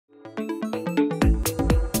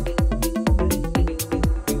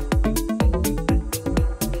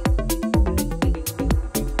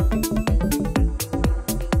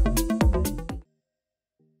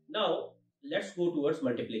go towards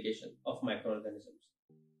multiplication of microorganisms.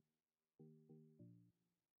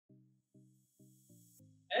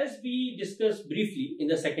 As we discussed briefly in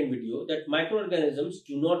the second video, that microorganisms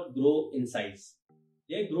do not grow in size,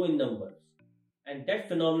 they grow in numbers, and that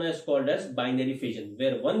phenomena is called as binary fission,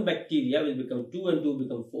 where one bacteria will become 2 and 2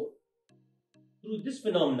 become 4. Through this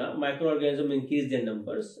phenomena, microorganisms increase their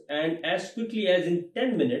numbers, and as quickly as in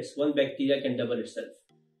 10 minutes, one bacteria can double itself.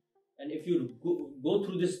 And if you go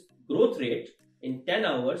through this growth rate, in 10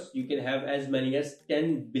 hours, you can have as many as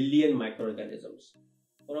 10 billion microorganisms.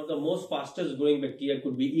 One of the most fastest growing bacteria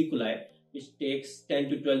could be E. coli, which takes 10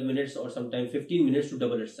 to 12 minutes or sometimes 15 minutes to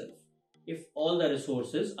double itself, if all the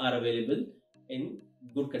resources are available in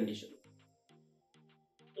good condition.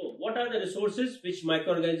 So what are the resources which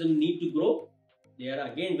microorganisms need to grow? They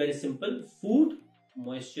are again very simple: food,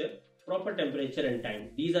 moisture, proper temperature and time.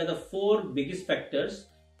 These are the 4 biggest factors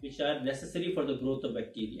which are necessary for the growth of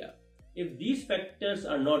bacteria. If these factors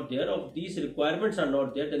are not there, or these requirements are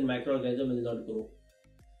not there, then microorganism will not grow.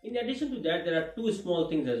 In addition to that, there are 2 small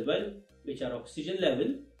things as well, which are oxygen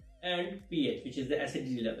level and pH, which is the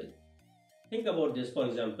acidity level. Think about this. For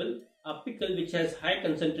example, a pickle which has high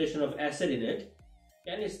concentration of acid in it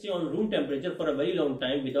can stay on room temperature for a very long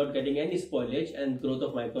time without getting any spoilage and growth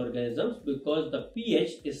of microorganisms, because the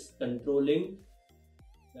pH is controlling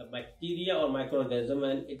the bacteria or microorganism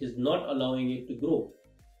and it is not allowing it to grow.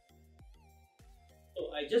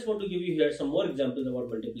 So I just want to give you here some more examples about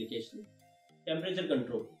multiplication. Temperature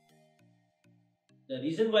control. The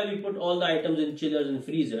reason why we put all the items in chillers and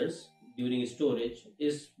freezers during storage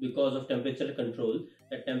is because of temperature control.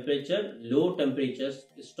 Low temperatures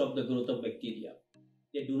stop the growth of bacteria.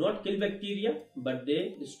 They do not kill bacteria, but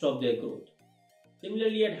they stop their growth.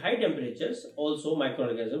 Similarly, at high temperatures, also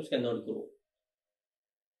microorganisms cannot grow.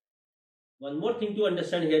 One more thing to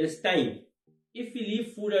understand here is time. If we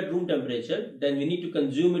leave food at room temperature, then we need to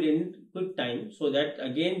consume it in quick time, so that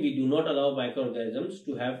again we do not allow microorganisms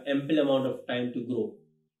to have ample amount of time to grow.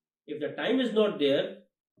 If the time is not there,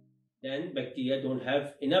 then bacteria don't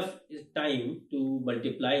have enough time to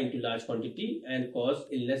multiply into large quantity and cause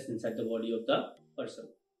illness inside the body of the person.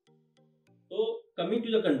 So coming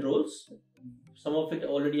to the controls, some of it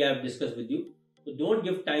already I have discussed with you. So don't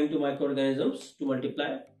give time to microorganisms to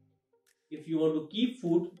multiply. If you want to keep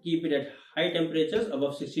food, keep it at high temperatures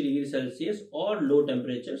above 60 degrees Celsius or low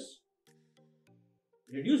temperatures.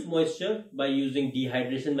 Reduce moisture by using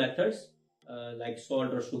dehydration methods like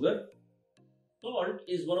salt or sugar. Salt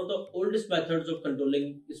is one of the oldest methods of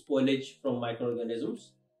controlling spoilage from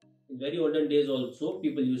microorganisms. In very olden days also,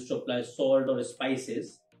 people used to apply salt or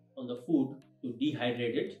spices on the food to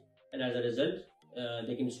dehydrate it, and as a result,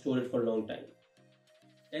 they can store it for a long time.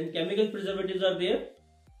 Then chemical preservatives are there.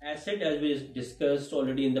 Acid, as we discussed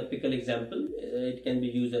already in the pickle example, it can be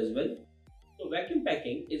used as well. So vacuum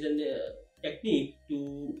packing is a technique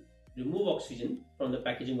to remove oxygen from the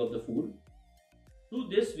packaging of the food. Through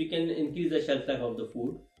this, we can increase the shelf life of the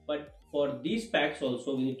food. But for these packs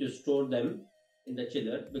also, we need to store them in the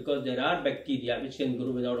chiller, because there are bacteria which can grow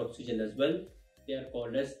without oxygen as well. They are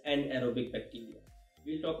called as anaerobic bacteria.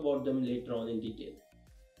 We'll talk about them later on in detail.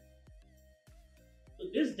 So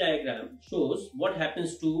this diagram shows what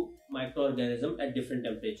happens to microorganisms at different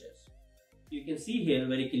temperatures. You can see here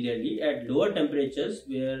very clearly at lower temperatures,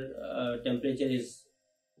 where temperature is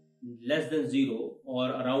less than 0 or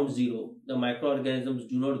around 0, the microorganisms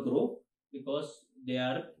do not grow because they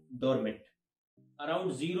are dormant.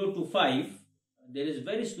 Around 0 to 5, there is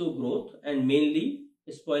very slow growth, and mainly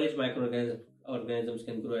spoilage microorganisms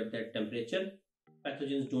can grow at that temperature.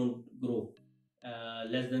 Pathogens don't grow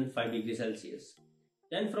less than 5 degrees Celsius.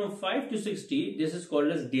 Then from 5 to 60, this is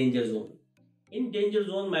called as danger zone. In danger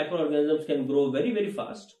zone, microorganisms can grow very, very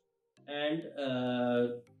fast and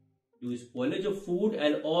do spoilage of food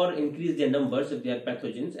and or increase their numbers if they are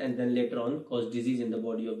pathogens, and then later on cause disease in the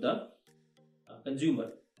body of the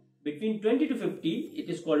consumer. Between 20 to 50, it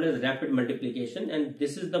is called as rapid multiplication, and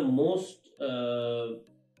this is the most,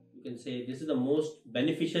 you can say, this is the most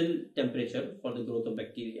beneficial temperature for the growth of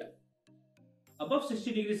bacteria. Above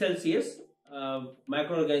 60 degrees Celsius,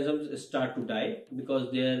 microorganisms start to die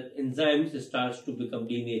because their enzymes starts to become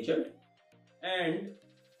denatured, and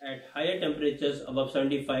at higher temperatures above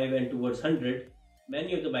 75 and towards 100,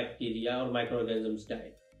 many of the bacteria or microorganisms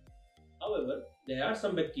die. However, there are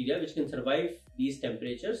some bacteria which can survive these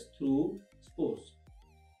temperatures through spores.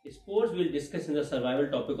 The spores we'll discuss in the survival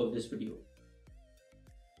topic of this video.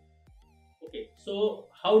 Okay, so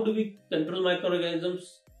how do we control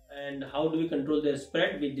microorganisms and how do we control their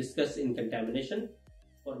spread? We discussed in contamination.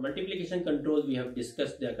 For multiplication control, we have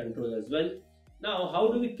discussed their control as well. Now,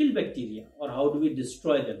 how do we kill bacteria or how do we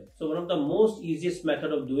destroy them? So one of the most easiest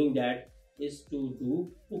method of doing that is to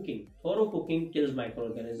do cooking. Thorough cooking kills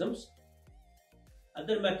microorganisms.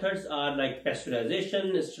 Other methods are like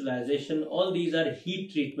pasteurization, sterilization. All these are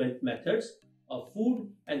heat treatment methods of food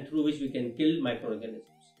and through which we can kill microorganisms.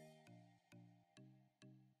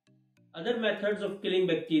 Other methods of killing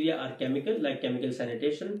bacteria are chemical, like chemical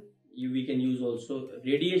sanitation. We can use also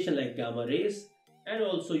radiation like gamma rays, and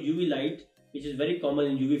also UV light, which is very common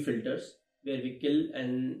in UV filters, where we kill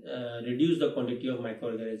and reduce the quantity of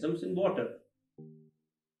microorganisms in water.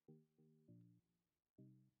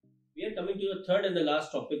 We are coming to the third and the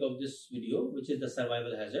last topic of this video, which is the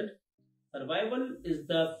survival hazard. Survival is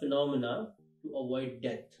the phenomena to avoid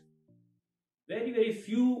death. Very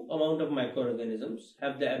few amount of microorganisms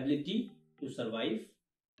have the ability to survive.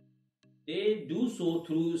 They do so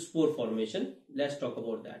through spore formation. Let's talk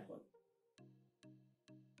about that one.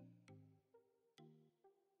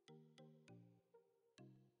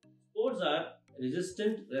 Spores are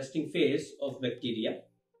resistant resting phase of bacteria.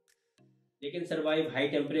 They can survive high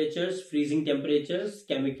temperatures, freezing temperatures,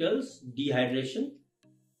 chemicals, dehydration.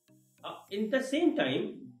 In the same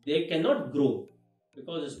time, they cannot grow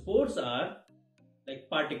because spores are like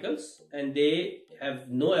particles and they have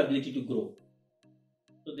no ability to grow.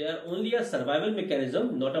 So they are only a survival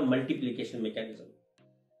mechanism, not a multiplication mechanism.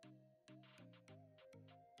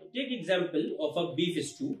 So take example of a beef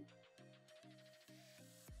stew.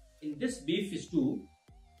 In this beef stew,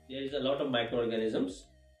 there is a lot of microorganisms.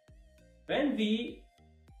 When we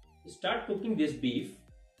start cooking this beef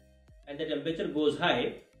and the temperature goes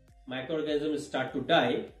high, microorganisms start to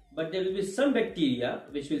die, but there will be some bacteria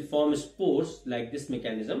which will form spores like this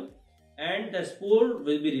mechanism, and the spore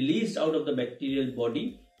will be released out of the bacterial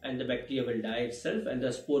body and the bacteria will die itself and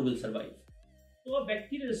the spore will survive. So a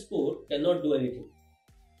bacterial spore cannot do anything.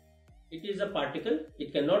 It is a particle,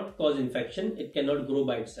 it cannot cause infection, it cannot grow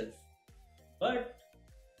by itself. But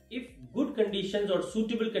if good conditions or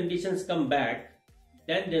suitable conditions come back,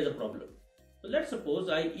 then there's a problem. So let's suppose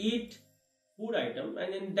I eat food item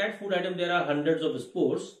and in that food item there are hundreds of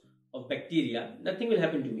spores of bacteria. Nothing will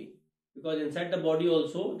happen to me because inside the body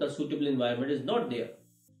also the suitable environment is not there.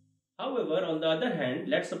 However, on the other hand,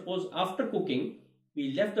 let's suppose after cooking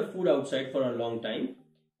we left the food outside for a long time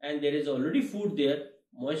and there is already food there,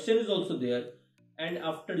 moisture is also there, and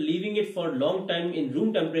after leaving it for a long time in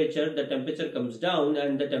room temperature, the temperature comes down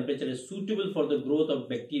and the temperature is suitable for the growth of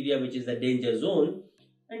bacteria, which is the danger zone,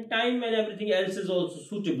 and time and everything else is also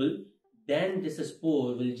suitable, then this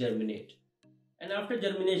spore will germinate. And after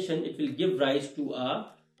germination, it will give rise to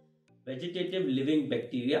a vegetative living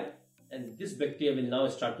bacteria, and this bacteria will now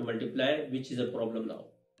start to multiply, which is a problem now.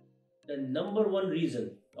 The number one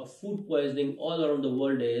reason of food poisoning all around the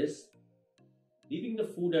world is leaving the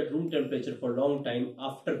food at room temperature for a long time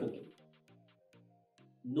after cooking.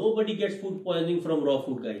 Nobody gets food poisoning from raw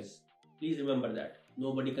food, guys. Please remember that.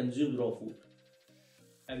 Nobody consumes raw food.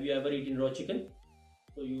 Have you ever eaten raw chicken?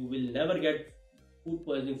 So you will never get food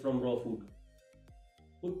poisoning from raw food.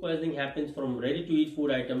 Food poisoning happens from ready to eat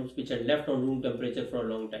food items which are left on room temperature for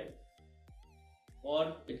a long time.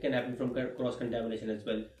 Or it can happen from cross contamination as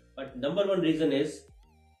well. But number one reason is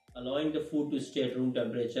allowing the food to stay at room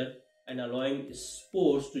temperature and allowing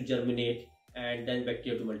spores to germinate and then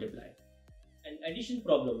bacteria to multiply. An additional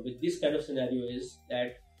problem with this kind of scenario is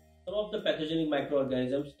that some of the pathogenic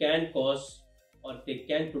microorganisms can cause or they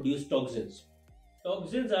can produce toxins.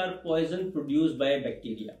 Toxins are poison produced by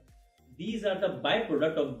bacteria. These are the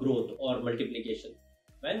byproduct of growth or multiplication.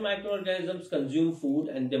 When microorganisms consume food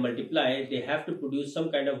and they multiply, they have to produce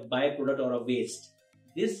some kind of byproduct or a waste.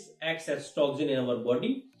 This acts as toxin in our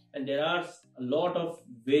body, and there are a lot of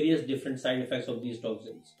various different side effects of these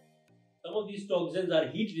toxins. Some of these toxins are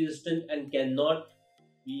heat resistant and cannot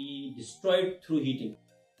be destroyed through heating.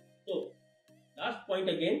 So, last point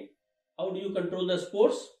again, how do you control the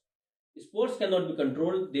spores? The spores cannot be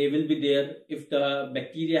controlled, they will be there. If the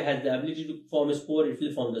bacteria has the ability to form a spore, it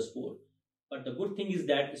will form the spore. But the good thing is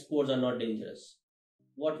that spores are not dangerous.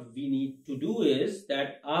 What we need to do is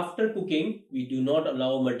that after cooking, we do not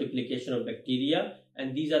allow multiplication of bacteria,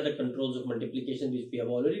 and these are the controls of multiplication which we have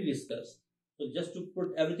already discussed. So just to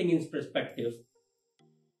put everything in perspective,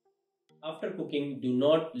 after cooking, do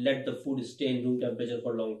not let the food stay in room temperature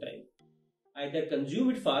for a long time. Either consume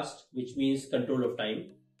it fast, which means control of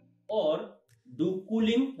time, or do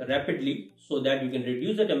cooling rapidly so that you can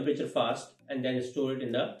reduce the temperature fast and then store it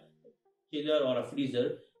in the chiller or a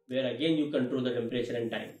freezer, where again you control the temperature and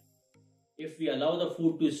time. If we allow the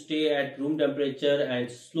food to stay at room temperature and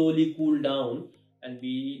slowly cool down, and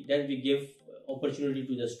then we give opportunity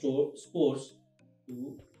to the spores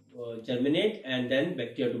to germinate, and then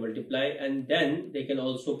bacteria to multiply, and then they can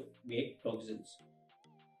also make toxins.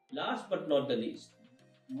 Last but not the least,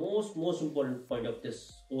 most important point of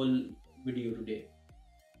this whole video today,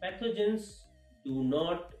 pathogens do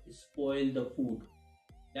not spoil the food.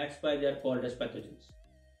 That's why they are called as pathogens.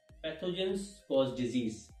 Pathogens cause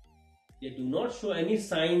disease. They do not show any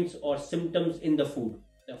signs or symptoms in the food.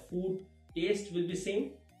 The food taste will be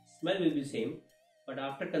same, smell will be same, but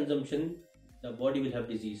after consumption, the body will have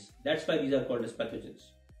disease. That's why these are called as pathogens.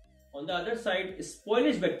 On the other side,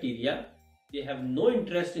 spoilage bacteria, they have no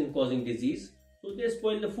interest in causing disease, so they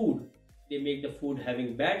spoil the food. They make the food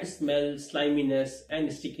having bad smell, sliminess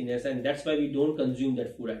and stickiness, and that's why we don't consume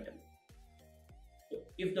that food item. So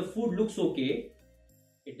if the food looks okay,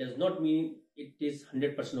 it does not mean it is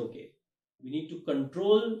 100% okay. We need to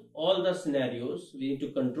control all the scenarios. We need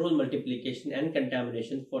to control multiplication and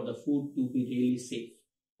contamination for the food to be really safe.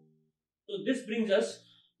 So this brings us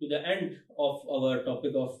to the end of our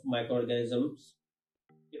topic of microorganisms.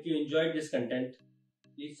 If you enjoyed this content,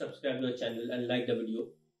 please subscribe to the channel and like the video.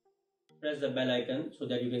 Press the bell icon so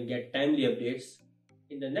that you can get timely updates.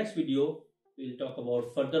 In the next video, we will talk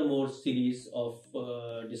about furthermore series of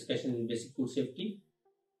discussion in basic food safety.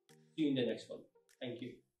 See you in the next one. Thank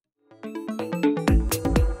you.